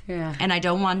cold and I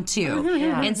don't want to.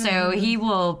 And so he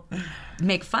will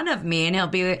make fun of me and he'll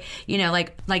be,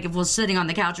 like if we're sitting on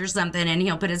the couch or something and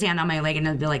he'll put his hand on my leg and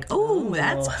he'll be like, oh,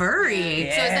 that's furry.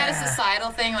 So is that a societal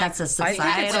thing? Like, that's a societal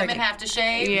I think women have to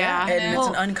shave? Yeah. And it's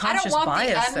an unconscious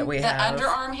bias that we have. The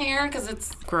underarm hair because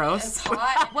it's gross. It's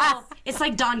hot. Well, it's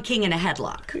like Don King in a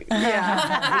headlock.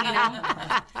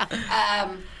 Yeah.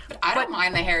 But I don't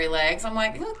mind the hairy legs. I'm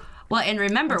like, well, and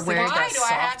remember why do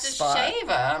I have to shave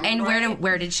them? And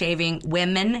where did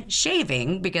women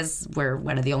shaving, because we're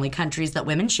one of the only countries that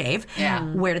women shave. Yeah.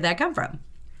 Where did that come from?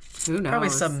 Who knows? Probably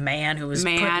some man who was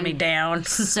putting me down.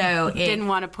 So didn't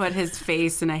want to put his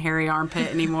face in a hairy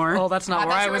armpit anymore. Oh, that's not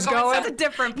where I was going. It's a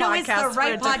different podcast. No, it's the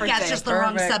right podcast, just the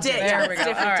wrong subject. There we go.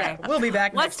 All right, we'll be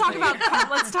back. Let's talk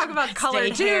about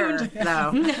colored hair,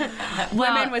 though.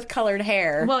 Women with colored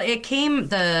hair. Well, it came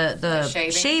the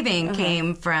shaving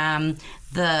came from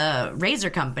the razor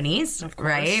companies,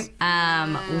 right?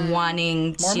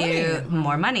 Wanting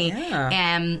more money. Yeah.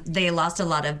 And they lost a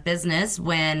lot of business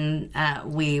when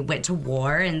we went to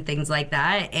war and things like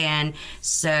that. And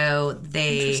so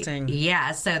they,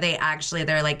 so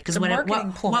they're like, because what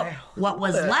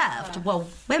was left? Well,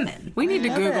 women. We need to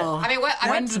Google. I mean,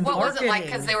 what was it like?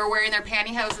 Because they were wearing their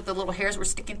pantyhose with the little hairs were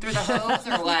sticking through the hose,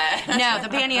 or what? No, the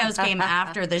pantyhose came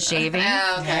after the shaving.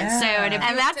 Oh, okay. Yeah. So,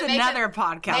 and that's another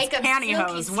podcast. Pantyhose.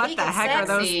 What the heck are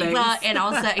those things? Well, and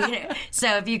also,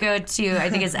 so if you go to, I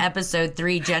think it's episode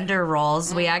 3, gender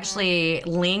roles, we actually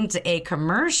linked a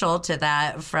commercial to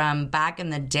that from back in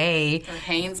the day. For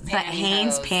Hanes pantyhose. The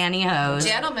Hanes pantyhose.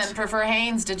 Gentlemen prefer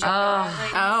Hanes. Did you?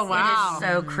 Oh, wow. It is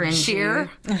so cringy. Sheer?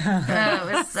 Oh,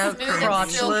 it's so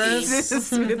crotchless.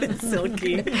 Smooth and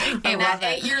silky. And at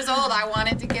 8 years old, I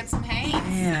wanted to get some Hanes.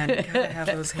 Man, you gotta have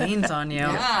those Hanes on you.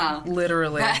 Yeah.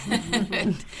 Literally.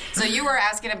 So you were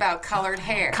asking about colored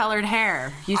hair. Colored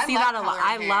hair. You see that a lot.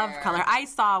 I love color. I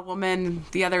saw a woman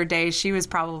the other day. She was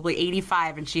probably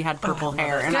 85 and she had purple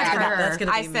hair. And That's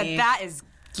gonna I be said, me. that is,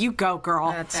 you go,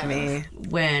 girl. That's me.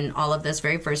 When all of this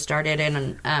very first started,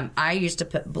 and I used to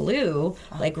put blue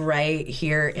like right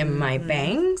here in my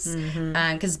bangs,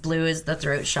 because blue is the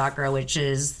throat chakra, which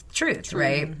is truth,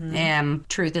 right? And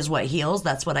truth is what heals.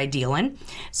 That's what I deal in.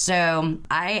 So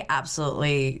I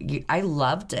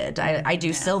loved it. I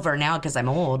do silver now because I'm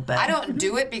old, but I don't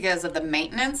do it because of the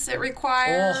maintenance it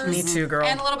requires. Oh, me too, girl.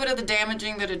 And a little bit of the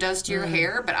damaging that it does to your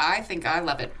hair, but I think I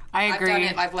love it. I agree. I've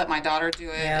done it. I've let my daughter do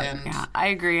it. And Yeah, I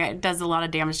agree. It does a lot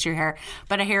of damage to your hair.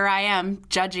 But here I am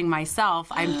judging myself.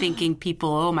 I'm thinking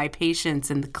people, my patients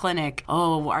in the clinic,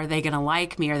 are they going to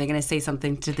like me? Are they going to say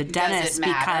something to the dentist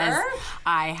matter? because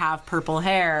I have purple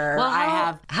hair?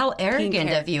 well, how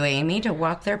arrogant of you, Amy, to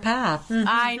walk their path.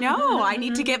 I know. I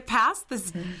need to get past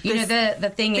this.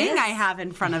 The thing is, I have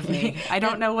in front of me. I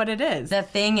don't know what it is. the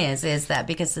thing is that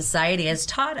because society has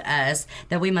taught us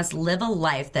that we must live a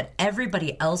life that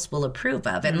everybody else will approve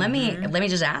of. And let me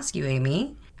just ask you,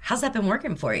 Amy, how's that been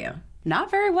working for you?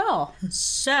 Not very well.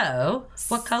 So,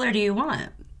 what color do you want?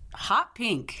 hot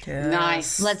pink.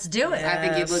 Nice. Let's do it. I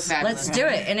think you'd look fabulous. Let's do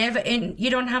it. And you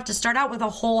don't have to start out with a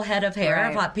whole head of hair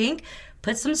of hot pink.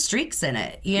 Put some streaks in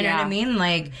it. You know what I mean?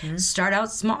 Like, start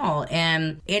out small.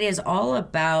 And it is all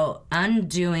about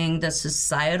undoing the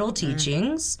societal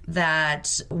teachings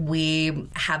that we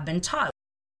have been taught.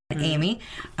 Amy,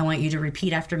 I want you to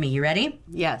repeat after me. You ready?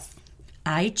 Yes.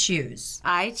 I choose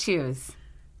I choose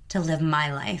to live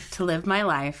my life, to live my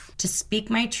life, to speak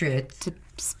my truth, to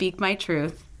speak my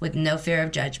truth with no fear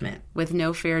of judgment. with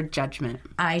no fear of judgment.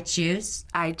 I choose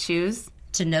I choose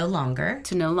to no longer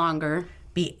to no longer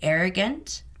be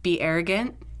arrogant be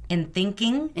arrogant in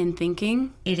thinking in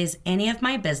thinking it is any of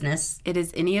my business it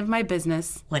is any of my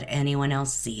business what anyone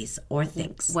else sees or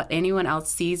thinks. what anyone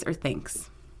else sees or thinks.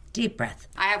 Deep breath.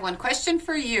 I have one question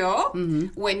for you.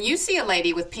 When you see a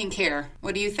lady with pink hair,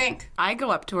 what do you think? I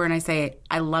go up to her and I say,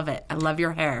 I love it. I love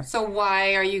your hair. So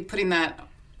why are you putting that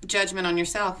judgment on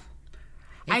yourself?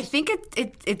 I think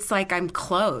it's like I'm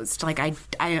closed. Like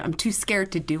I'm too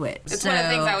scared to do it. It's one of the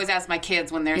things I always ask my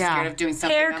kids when they're scared of doing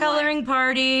something. Hair coloring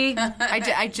party.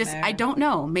 I don't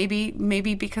know.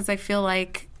 Maybe because I feel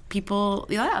like people,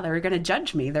 they're going to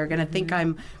judge me. They're going to think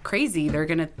I'm crazy. They're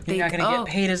going to think, You're not going to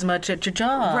get paid as much at your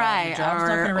job. right, Your job's not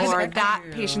gonna or respect that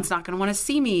you. patient's not going to want to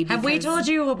see me. Have we told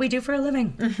you what we do for a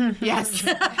living? Yes.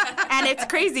 And it's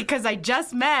crazy because I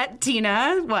just met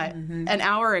Tina, an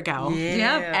hour ago.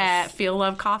 Yep. At Feel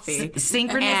Love Coffee.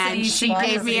 Synchronicity. And she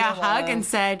gave me a hug and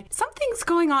said, something's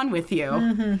going on with you.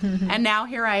 And now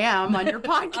here I am on your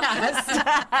podcast.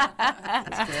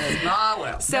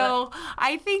 So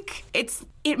I think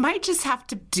it might just have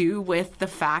to do with the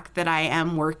fact that I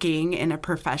am working in a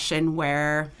profession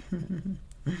where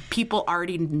people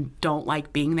already don't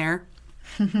like being there.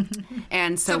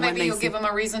 And so when maybe you'll give them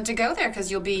a reason to go there because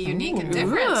you'll be unique and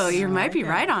different. Ooh, you might be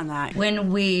right on that.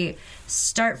 When we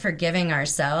start forgiving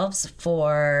ourselves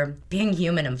for being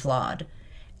human and flawed,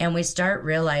 and we start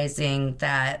realizing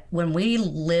that when we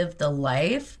live the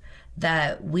life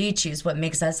that we choose, what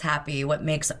makes us happy, what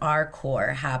makes our core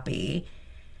happy,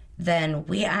 then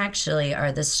we actually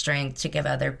are the strength to give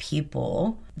other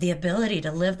people the ability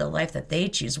to live the life that they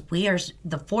choose. We are,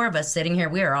 the four of us sitting here,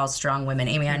 we are all strong women.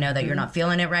 Amy, I know that you're not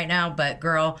feeling it right now, but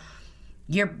girl,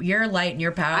 your light and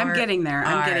your power. I'm getting there.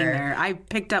 I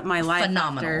picked up my life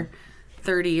phenomenal. after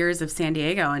 30 years of San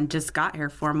Diego and just got here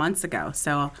 4 months ago.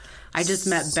 So I just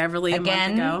met Beverly a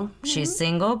month ago. She's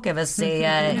single. Give us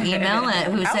a email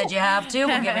at who said you have to.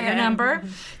 We'll give her your number.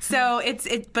 So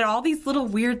but all these little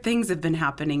weird things have been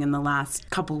happening in the last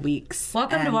couple weeks.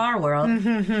 Welcome to our world.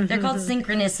 They're called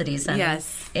synchronicities, honey.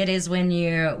 Yes. It is when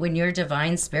your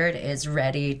divine spirit is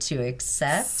ready to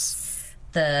accept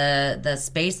the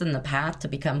space and the path to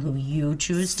become who you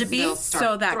choose to be.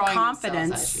 So that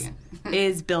confidence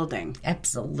is building.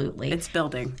 Absolutely. It's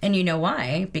building. And you know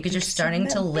why? Because you're starting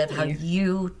to live how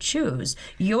you choose.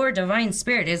 Your divine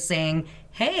spirit is saying,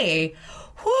 hey,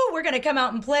 we're going to come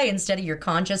out and play, instead of your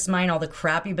conscious mind, all the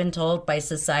crap you've been told by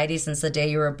society since the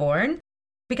day you were born.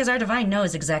 Because our divine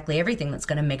knows exactly everything that's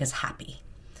going to make us happy.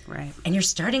 Right. And you're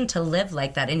starting to live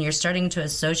like that, and you're starting to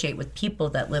associate with people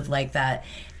that live like that.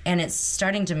 And it's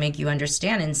starting to make you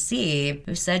understand and see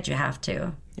who said you have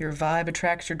to. Your vibe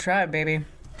attracts your tribe, baby.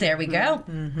 There we go.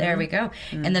 There we go.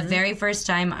 And the very first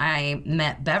time I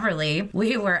met Beverly,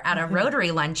 we were at a Rotary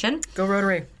luncheon. Go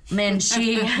Rotary. And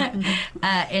she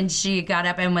got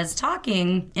up and was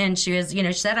talking, and she was,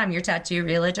 she said, I'm your tattoo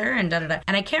realtor, and da-da-da.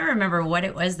 And I can't remember what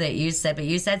it was that you said, but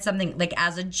you said something like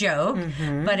as a joke,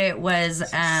 but it was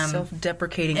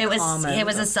self-deprecating comment. It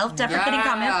was a self-deprecating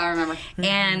comment. I remember.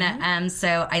 And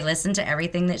so I listened to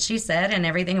everything that she said and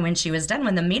everything. And when she was done,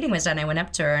 when the meeting was done, I went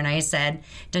up to her and I said,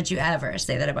 don't you ever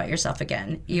say that about yourself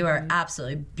again. You are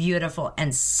absolutely beautiful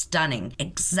and stunning,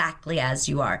 exactly as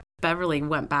you are. Beverly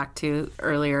went back to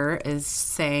earlier is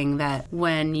saying that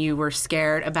when you were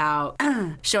scared about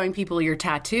showing people your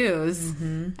tattoos,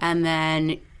 and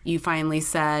then you finally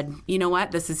said, you know what,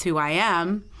 this is who I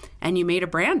am, and you made a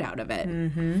brand out of it.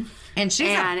 And she's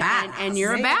a badass. And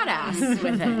you're a badass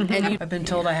with it. And I've been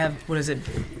told I have,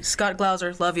 Scott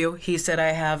Glauser, love you. He said I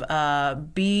have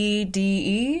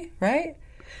BDE, right?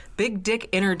 Big dick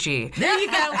energy. There you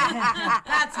go.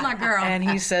 That's my girl. And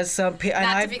he says some...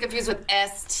 Not to be confused with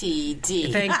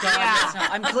STD. Thank God.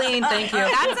 I'm clean, thank you.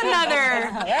 that's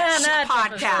another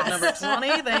podcast. Number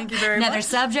 20, thank you very much. Another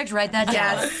subject, write that down.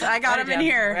 Yes, I got him in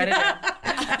here. Write it down.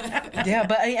 Yeah,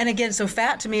 but and again, so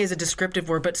fat to me is a descriptive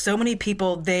word, but so many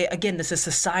people, this is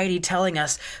society telling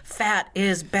us fat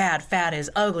is bad, fat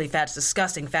is ugly, fat's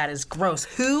disgusting, fat is gross.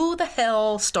 Who the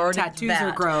hell started Tattoos that?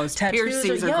 are gross.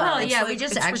 Piercings are gross. Oh, yeah, we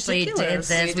just actually did this.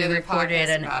 We did a recorded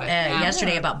podcast about it.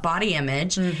 yesterday about body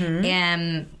image.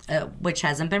 And which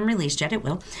hasn't been released yet. It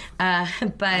will.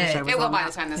 But It will by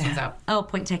the time this one's out. oh,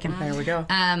 point taken. There we go.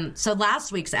 So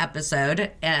last week's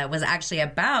episode was actually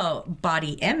about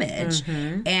body image.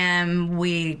 And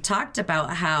we talked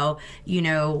about how,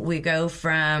 we go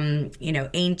from,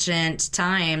 ancient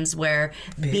times where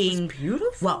being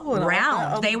beautiful. Well,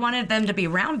 round. They wanted them to be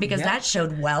round because that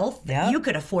showed wealth. You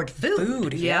could afford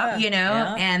food.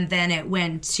 And then it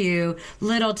went to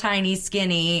little, tiny,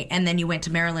 skinny, and then you went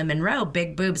to Marilyn Monroe,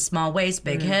 big boobs, small waist,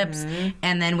 big hips,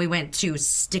 and then we went to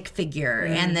stick figure,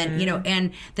 and then,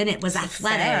 and then it was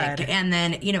athletic, and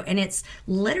then, and it's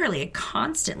literally, it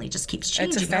constantly just keeps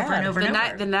changing over and over and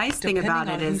over. The nice thing about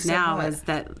it is now is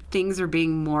that things are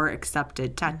being more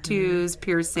accepted. Tattoos,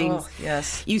 piercings. Oh,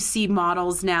 yes. You see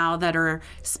models now that are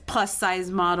plus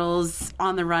size models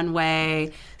on the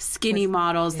runway, skinny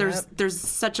models. There's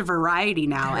such a variety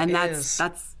now, and that's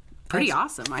pretty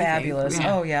awesome. Fabulous. I think.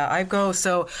 Oh yeah,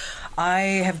 I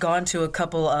have gone to a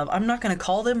couple of, I'm not going to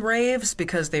call them raves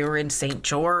because they were in St.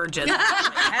 George and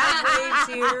have raves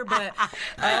here, but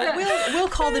we'll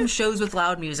call them shows with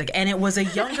loud music. And it was a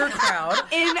younger crowd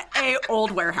In an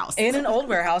old warehouse. In an old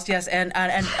warehouse, yes. And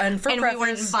for and we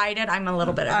weren't invited. I'm a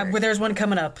little bit hurt. there's one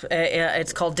coming up.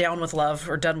 It's called Down with Love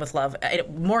or Done with Love.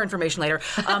 More information later.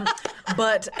 And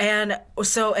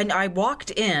I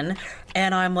walked in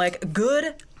and I'm like,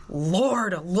 good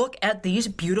Lord, look at these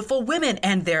beautiful women.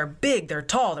 And they're big, they're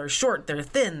tall, they're short, they're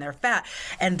thin, they're fat.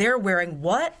 And they're wearing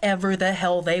whatever the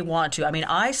hell they want to. I mean,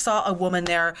 I saw a woman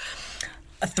there,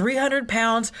 300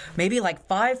 pounds, maybe like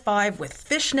 5'5", with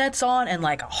fishnets on and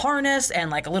like a harness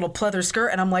and like a little pleather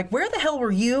skirt. And I'm like, where the hell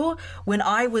were you when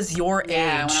I was your age?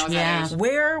 When I was that age.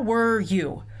 Where were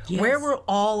you? Yes. Where were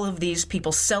all of these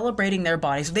people celebrating their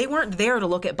bodies? They weren't there to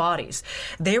look at bodies.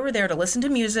 They were there to listen to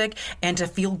music and to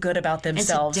feel good about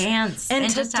themselves. And to dance. And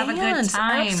just have a good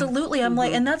time. Absolutely. I'm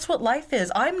like, and that's what life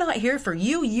is. I'm not here for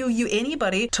you,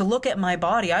 anybody to look at my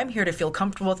body. I'm here to feel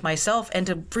comfortable with myself and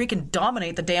to freaking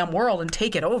dominate the damn world and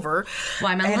take it over.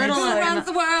 Well, I'm a little... Who runs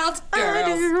the world?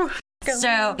 Girls.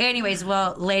 So, anyways,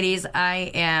 well, ladies,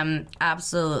 I am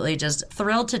absolutely just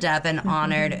thrilled to death and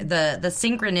honored. The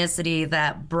synchronicity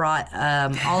that brought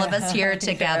all of us here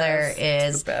together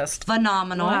is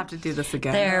phenomenal. We'll have to do this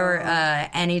again.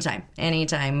 Anytime.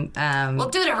 We'll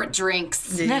do it over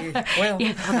drinks. Well, that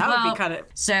would be kind of...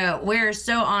 So, we're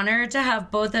so honored to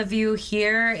have both of you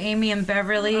here, Amy and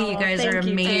Beverly. You guys are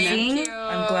amazing. Thank you.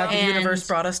 I'm glad the universe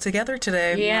brought us together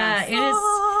today. Yeah, it is.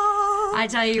 I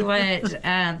tell you what,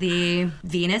 the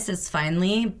Venus is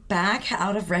finally back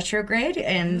out of retrograde,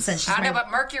 and since she's I know, but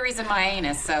Mercury's in my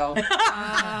anus, so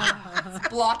it's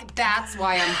blocked. That's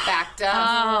why I'm backed up.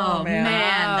 Oh man,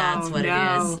 that's what it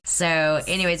is. So,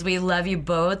 anyways, we love you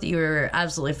both. You're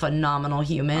absolutely phenomenal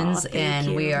humans,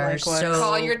 and we are so.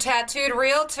 Call your tattooed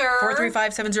realtor.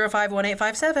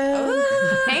 435-705-1857.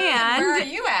 And where are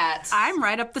you at? I'm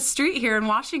right up the street here in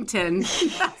Washington. Do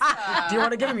you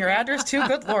want to give him your address too?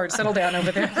 Good Lord, settle down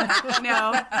over there.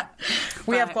 No.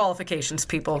 We have qualifications,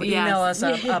 people. Yes. Email us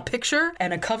a picture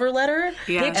and a cover letter and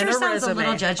Picture a sounds resume. a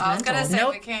little judgmental. I was going to say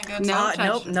we can't go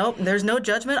to Nope. There's no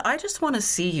judgment. I just want to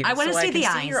see you. I want to see the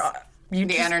eyes.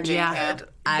 the energy. Yeah.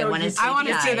 I want to see I want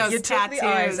to see those You took tattoos. the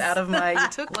eyes out of my. You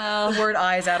took the word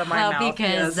eyes out of my mouth. Well,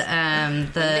 because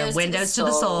the windows to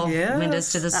the soul. Yes.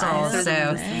 Windows to the soul. So,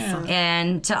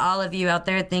 and to all of you out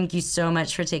there, thank you so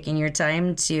much for taking your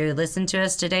time to listen to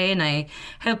us today. And I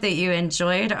hope that you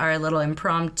enjoyed our little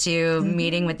impromptu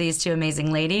meeting with these two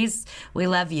amazing ladies. We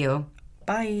love you.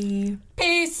 Bye.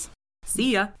 Peace.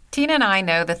 See ya. Tina and I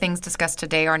know the things discussed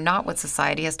today are not what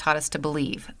society has taught us to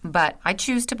believe, but I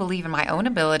choose to believe in my own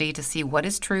ability to see what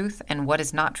is truth and what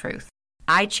is not truth.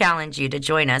 I challenge you to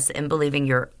join us in believing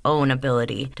your own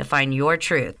ability to find your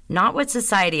truth, not what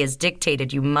society has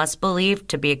dictated you must believe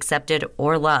to be accepted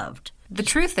or loved. The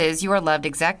truth is you are loved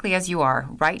exactly as you are,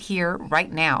 right here,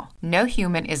 right now. No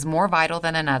human is more vital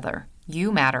than another.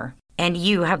 You matter. And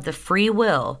you have the free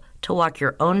will to walk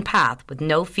your own path with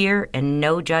no fear and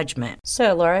no judgment.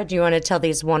 So, Laura, do you want to tell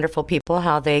these wonderful people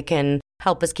how they can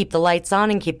help us keep the lights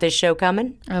on and keep this show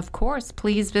coming? Of course.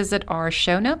 Please visit our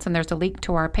show notes, and there's a link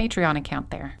to our Patreon account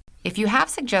there. If you have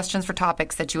suggestions for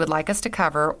topics that you would like us to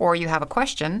cover, or you have a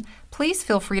question, please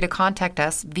feel free to contact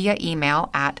us via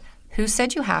email at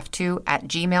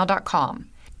whosaidyouvehave@gmail.com.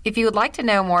 If you would like to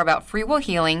know more about Free Will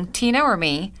Healing, Tina or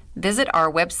me, visit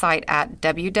our website at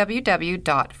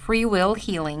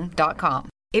www.freewillhealing.com.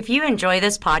 If you enjoy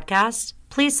this podcast,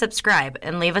 please subscribe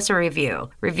and leave us a review.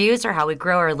 Reviews are how we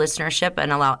grow our listenership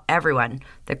and allow everyone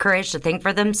the courage to think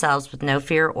for themselves with no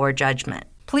fear or judgment.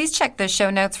 Please check the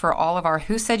show notes for all of our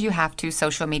Who Said You Have To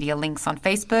social media links on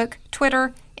Facebook,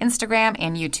 Twitter, Instagram,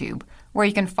 and YouTube. where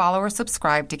you can follow or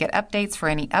subscribe to get updates for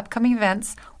any upcoming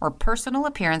events or personal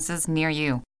appearances near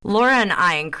you. Laura and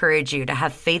I encourage you to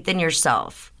have faith in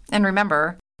yourself. And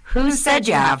remember, Who said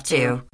you have to?